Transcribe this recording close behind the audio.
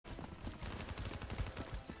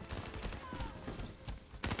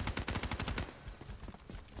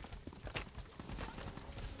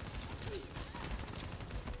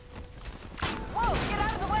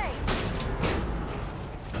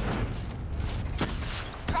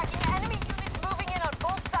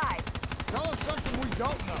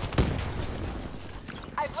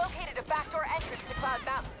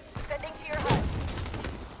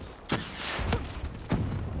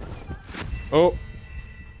Oh!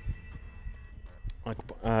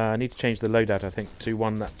 I need to change the loadout, I think, to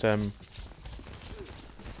one that...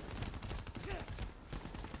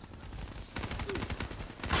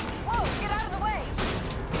 Whoa, get out of the way!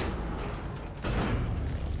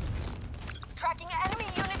 Tracking enemy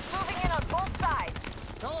units moving in on both sides.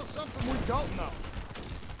 Tell us something we don't know.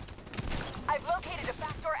 I've located a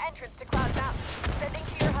backdoor entrance to Cloud Mountain. Sending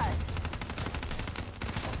to your HUD.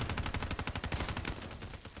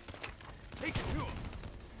 Take it to him.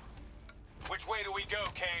 Which way do we go,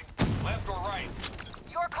 Kane? Left or right?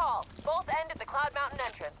 Your call. Both end at the Cloud Mountain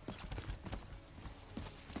entrance.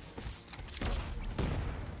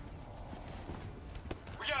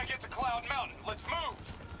 We gotta get to Cloud Mountain. Let's move.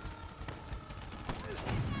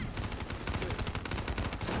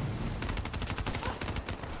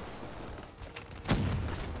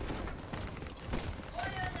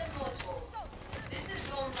 Warriors and mortals, this is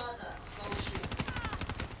your mother, Goshu.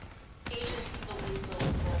 Agents of the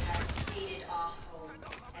Winslow have invaded our home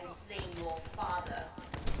and slain your father,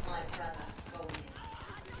 my brother, Gonin.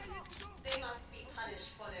 They must be punished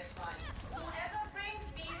for their crimes. Whoever brings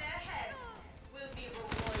me their heads will be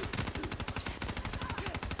rewarded.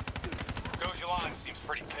 Gojulan seems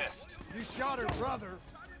pretty pissed. You shot her brother.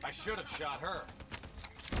 I should have shot her.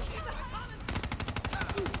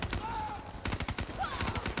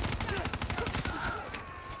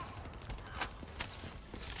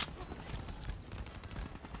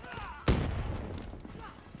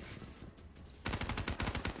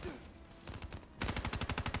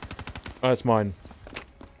 Oh, it's mine.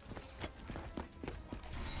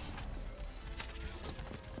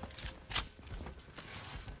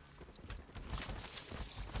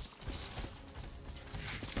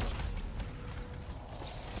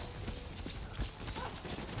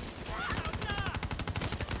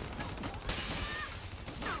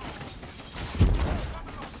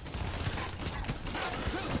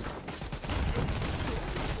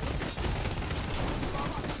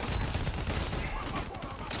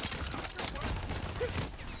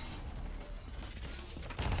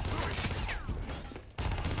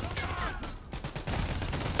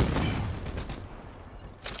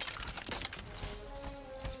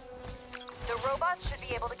 The robots should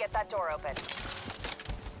be able to get that door open.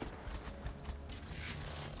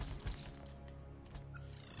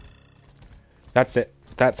 That's it.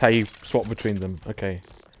 That's how you swap between them. Okay.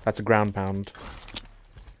 That's a ground pound.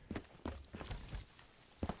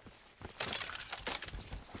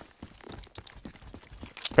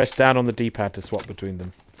 Press down on the D-pad to swap between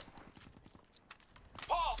them.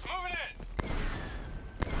 Paul's moving in.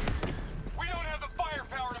 We don't have the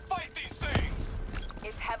firepower to fight these things.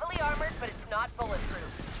 It's heavily armored, but it's not bulletproof.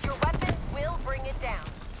 Your weapons will bring it down.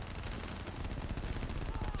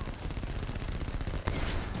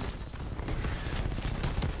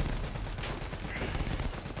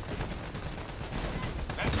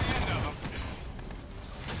 That's the end of them.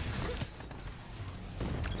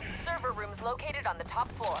 Server rooms located on the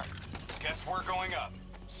top floor. Guess we're going up.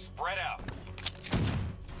 Spread out.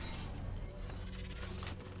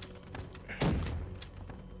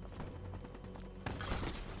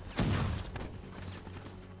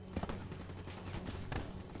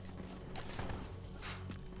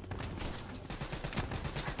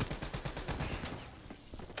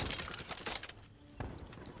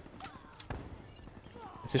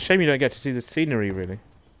 It's a shame you don't get to see the scenery, really.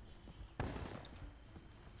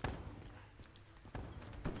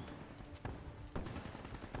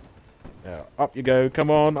 Yeah, up you go. Come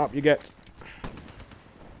on, up you get.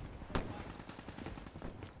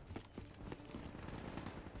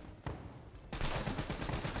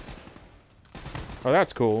 Oh,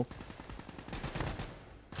 that's cool.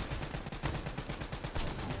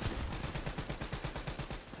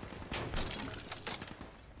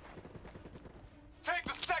 Take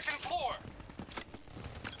the second floor.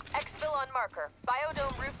 Exfil on marker.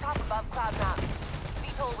 Biodome rooftop above Cloud Mountain.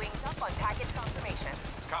 VTOL wings up on package confirmation.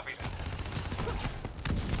 Copy that.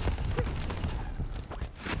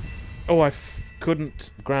 Oh, I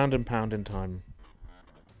couldn't ground and pound in time.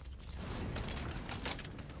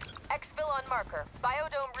 Exfil on marker.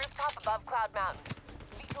 Biodome rooftop above Cloud Mountain.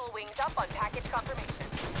 VTOL wings up on package confirmation.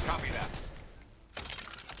 Copy that.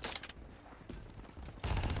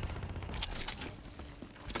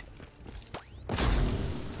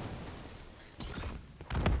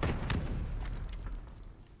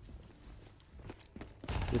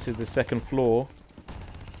 This is the second floor.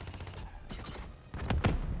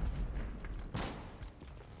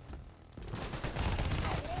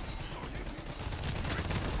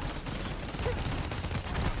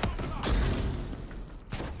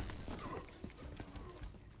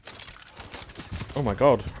 Oh my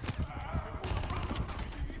god.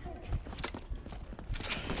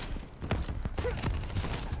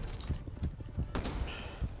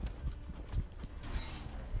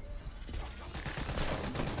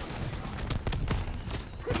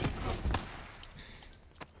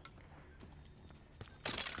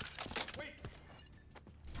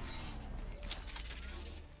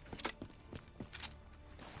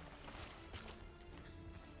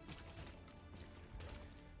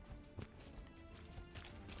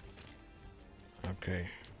 Okay.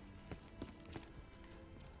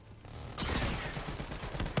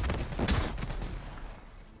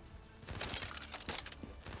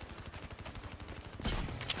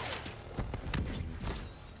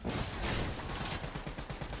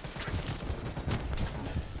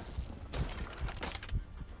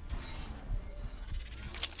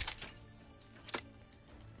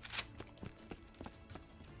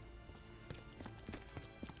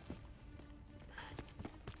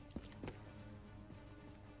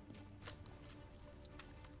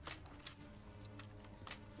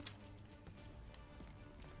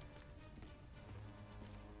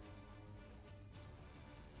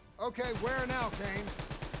 Okay, where now, Kane?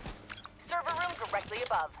 Server room directly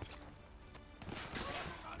above.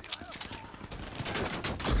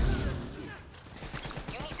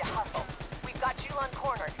 You need to hustle. We've got Julan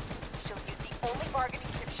cornered. She'll use the only bargaining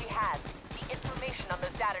chip she has, the information on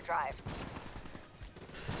those data drives.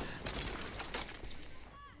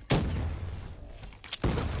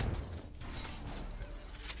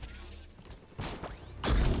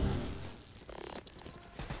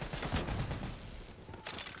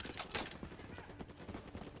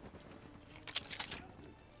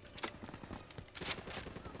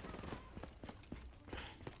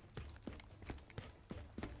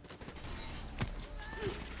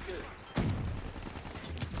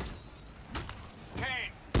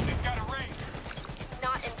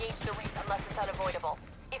 Unless it's unavoidable.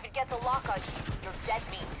 If it gets a lock on you, you're dead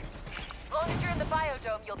meat. As long as you're in the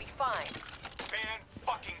biodome, you'll be fine.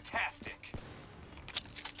 Fan-fucking-tastic.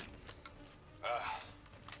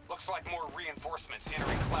 Looks like more reinforcements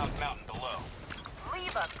entering Cloud Mountain below.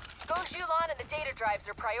 Leave them. Julan and the data drives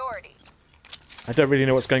are priority. I don't really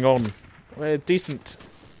know what's going on. We're decent.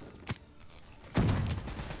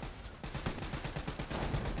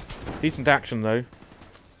 Decent action, though.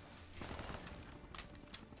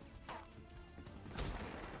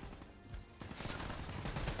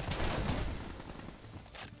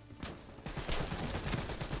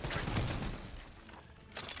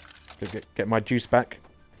 Get my juice back.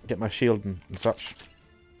 Get my shield and such.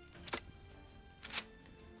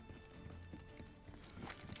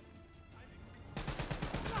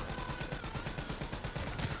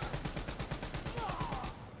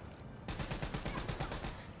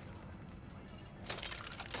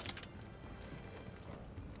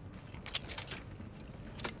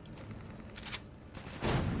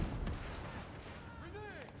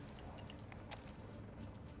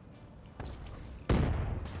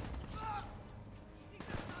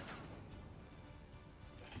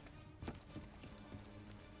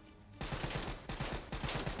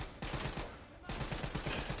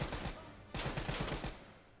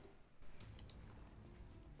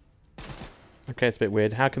 Okay, it's a bit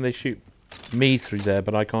weird. How can they shoot me through there,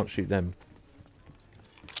 but I can't shoot them?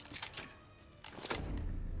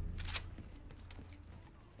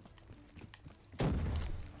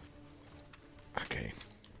 Okay.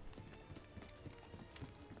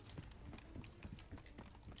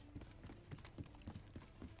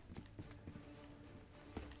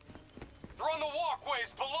 They're on the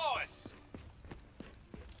walkways below us!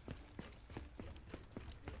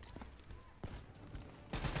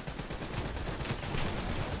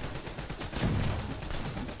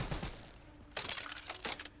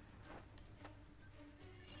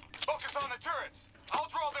 Focus on the turrets! I'll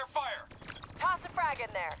draw their fire! Toss a frag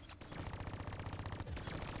in there.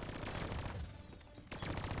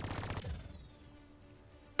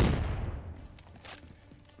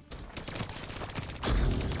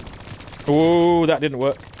 Oh, that didn't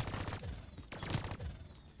work.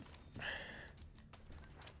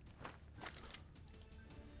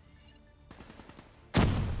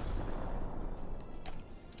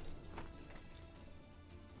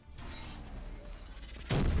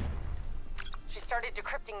 She started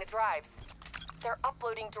decrypting the drives. They're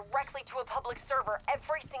uploading directly to a public server.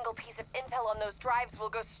 Every single piece of intel on those drives will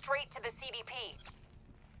go straight to the CDP.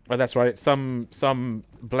 Oh, that's right. Some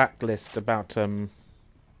blacklist about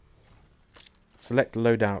select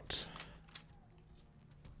loadout.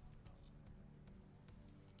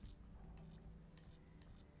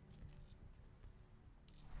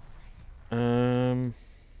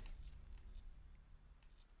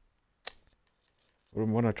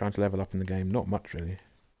 What am I trying to level up in the game? Not much, really.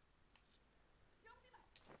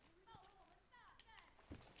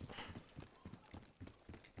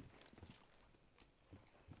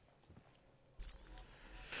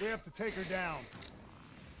 We have to take her down.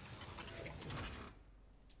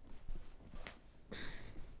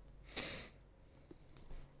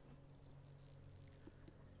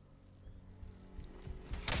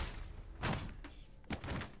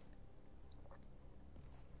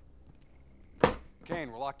 Kane,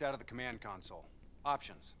 we're locked out of the command console.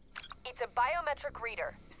 Options. It's a biometric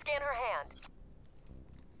reader. Scan her hand.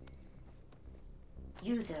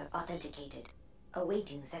 User authenticated.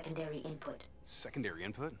 Awaiting secondary input. Secondary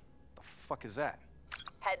input? The fuck is that?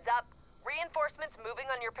 Heads up. Reinforcements moving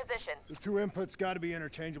on your position. The two inputs got to be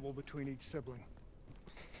interchangeable between each sibling.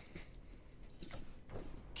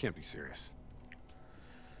 Can't be serious.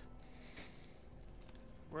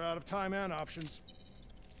 We're out of time and options.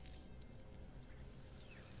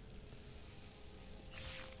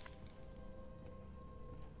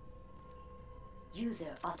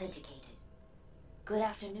 User authenticated. Good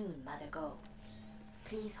afternoon, Mother Go.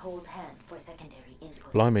 Please hold hand for secondary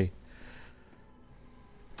input. Blimey.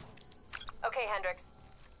 Okay, Hendricks.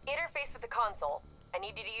 Interface with the console. I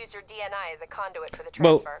need you to use your DNI as a conduit for the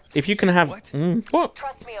Well, transfer. if you can have... What? What?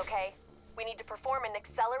 Trust me, okay? We need to perform an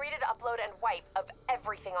accelerated upload and wipe of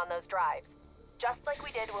everything on those drives. Just like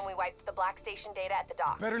we did when we wiped the Black Station data at the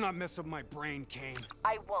dock. Better not mess up my brain, Kane.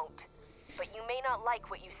 I won't. But you may not like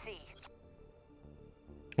what you see.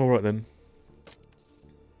 Alright then.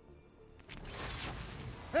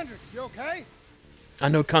 Hendrik, you okay? I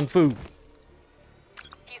know Kung Fu.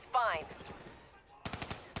 He's fine.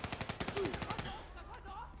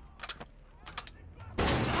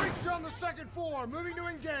 Breach on the second floor. Moving to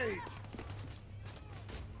engage.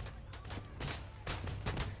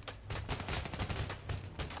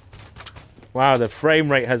 Wow, the frame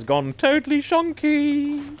rate has gone totally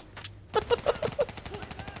shonky.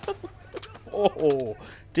 Oh,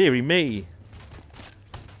 dearie me.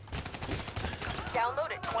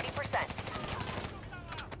 Download at 20%.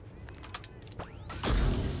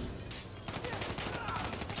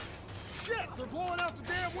 Shit, they're blowing out the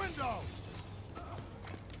damn window.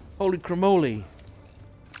 Holy cramoly.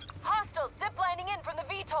 Hostiles ziplining in from the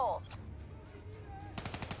VTOL.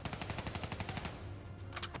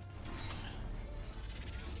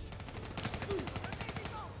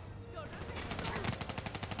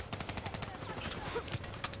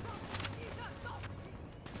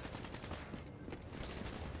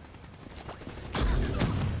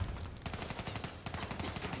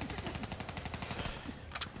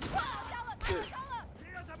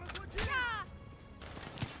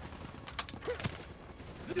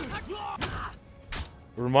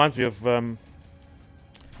 It reminds me of one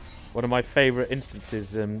of my favourite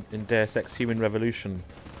instances in Deus Ex Human Revolution,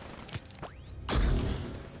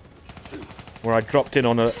 where I dropped in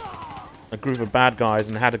on a group of bad guys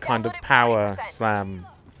and had a kind of power slam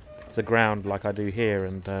to the ground like I do here,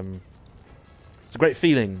 and it's a great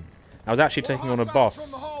feeling. I was actually taking on a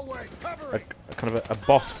boss, a kind of a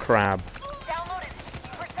boss crab. Download at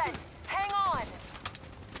 60%. Hang on.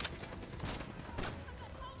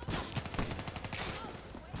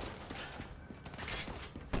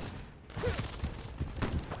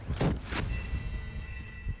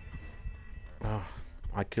 Oh,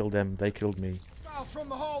 I killed them, they killed me. South from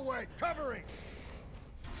the hallway. Covering.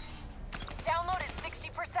 Download at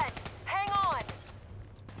 60%. Hang on.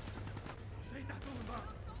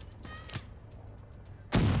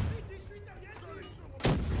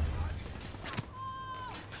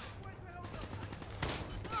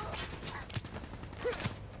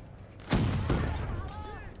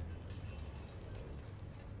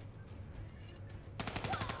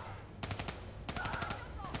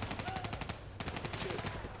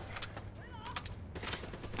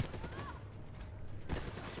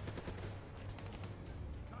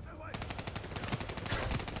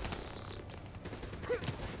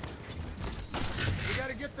 We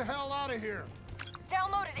gotta get the hell out of here.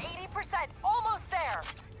 Download at 80%. Almost there.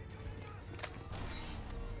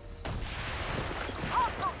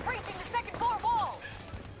 Hostiles breaching the second floor wall.